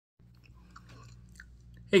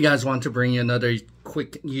Hey guys, want to bring you another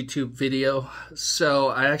quick YouTube video. So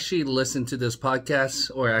I actually listen to this podcast,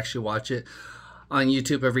 or actually watch it on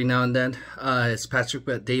YouTube every now and then. It's Patrick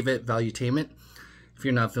Bet David, Valuetainment. If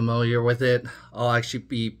you're not familiar with it, I'll actually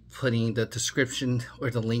be putting the description or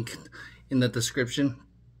the link in the description.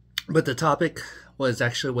 But the topic was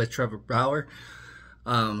actually with Trevor Bauer.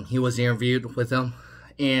 He was interviewed with him,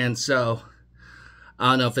 and so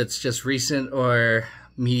I don't know if it's just recent or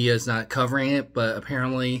media is not covering it, but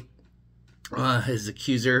apparently his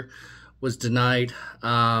accuser was denied,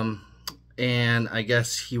 and I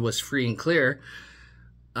guess he was free and clear,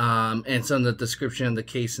 and some of the description of the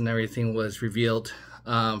case and everything was revealed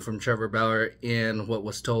from Trevor Bauer and what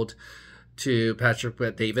was told to Patrick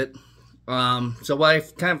Bet David. So what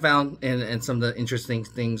I've kind of found, and some of the interesting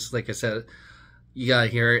things, like I said, you gotta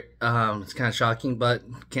hear it. It's kind of shocking, but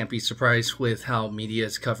can't be surprised with how media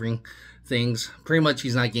is covering things. Pretty much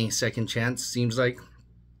he's not getting a second chance, seems like.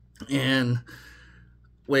 And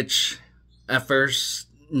which at first,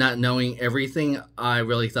 not knowing everything, I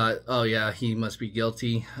really thought, oh yeah, he must be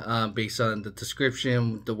guilty, based on the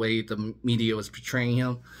description, the way the media was portraying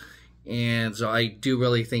him. And so I do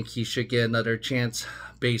really think he should get another chance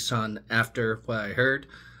based on after what I heard,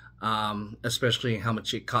 especially how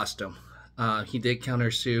much it cost him. He did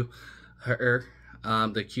countersue her,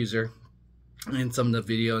 the accuser, and some of the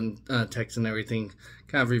video and text and everything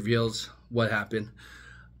kind of reveals what happened.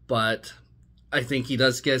 But I think he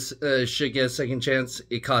does should get a second chance.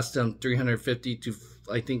 It cost him $350 to,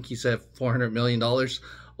 I think he said, $400 million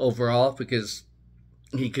overall, because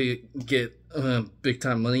he could get big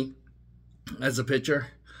time money as a pitcher.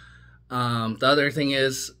 The other thing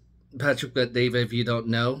is, Patrick Bet David, if you don't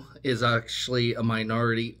know, is actually a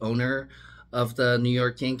minority owner of the New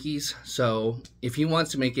York Yankees. So if he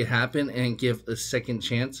wants to make it happen and give a second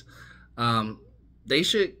chance, they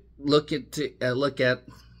should look at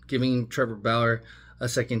giving Trevor Bauer a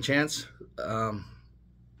second chance.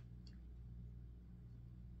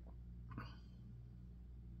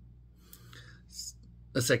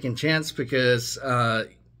 Because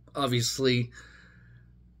obviously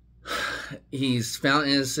he's found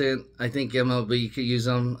innocent. I think MLB could use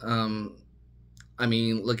him. I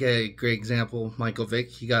mean, look at a great example, Michael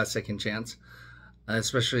Vick. He got a second chance.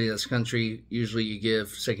 Especially in this country, usually you give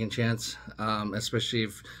second chance, especially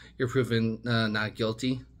if you're proven not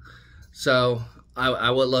guilty. So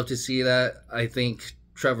I would love to see that. I think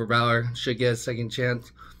Trevor Bauer should get a second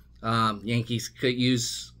chance. Yankees could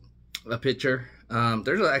use a pitcher.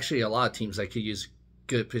 There's actually a lot of teams that could use a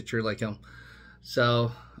good pitcher like him.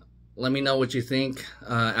 So let me know what you think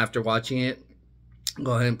after watching it.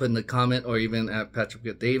 Go ahead and put in the comment, or even at Patrick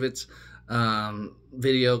Bet David's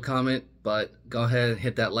video comment. But go ahead and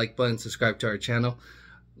hit that like button, subscribe to our channel.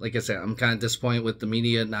 Like I said, I'm kind of disappointed with the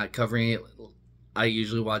media not covering it. I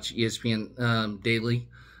usually watch ESPN daily,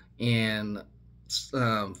 and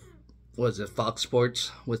Fox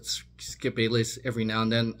Sports with Skip Bayless every now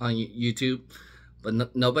and then on YouTube,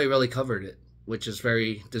 but nobody really covered it, which is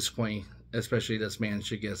very disappointing. Especially this man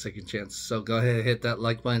should get a second chance. So go ahead and hit that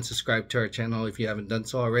like button, subscribe to our channel if you haven't done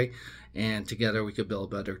so already, and together we could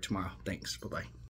build better tomorrow. Thanks. Bye-bye.